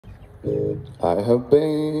I have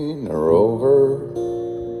been a rover,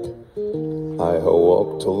 I have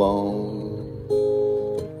walked alone,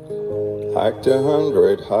 hiked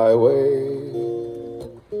 100 highways,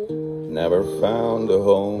 never found a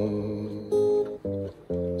home.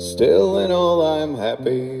 Still in all I'm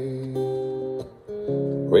happy,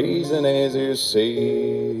 reason is you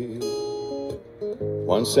see,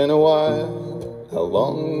 once in a while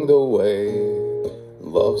along the way,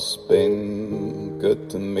 love's been good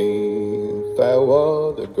to me. There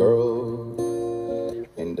was a girl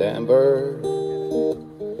in Denver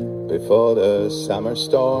before the summer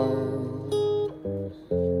storm.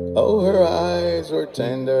 Oh, her eyes were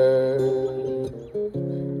tender,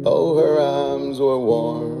 oh, her arms were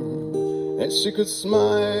warm, and she could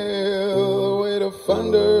smile with a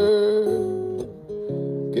thunder,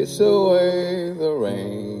 kiss away the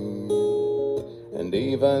rain. And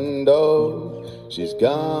even though she's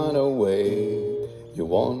gone away, you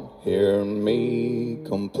won't hear me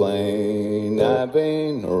complain. I've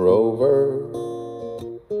been a rover,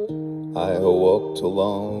 I walked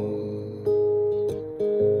alone,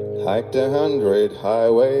 hiked 100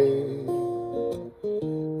 highways,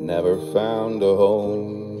 never found a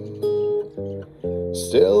home.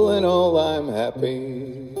 Still in all I'm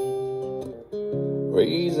happy,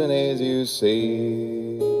 reason is you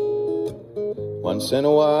see, once in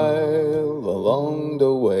a while along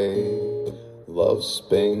the way, love's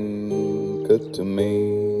been good to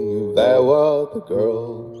me. There was a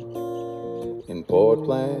girl in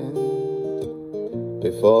Portland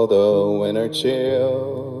before the winter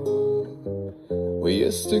chill. We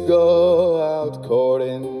used to go out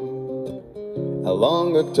courting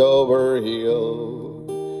along October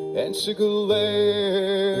Hill, and she could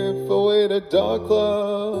laugh away the dark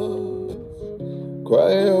clouds,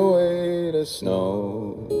 cry away the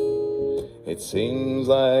snow. It seems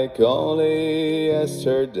like only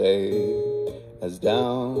yesterday, as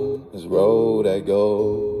down this road I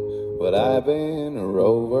go. But I've been a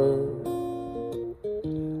rover,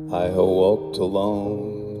 I have walked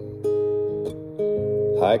alone,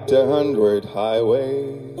 hiked 100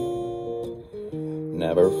 highways,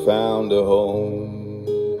 never found a home.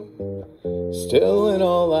 Still in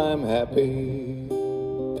all I'm happy,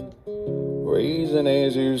 reason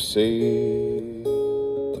is you see,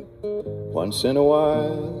 once in a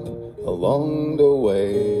while along the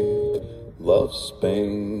way, love's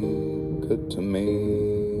been good to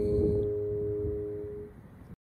me.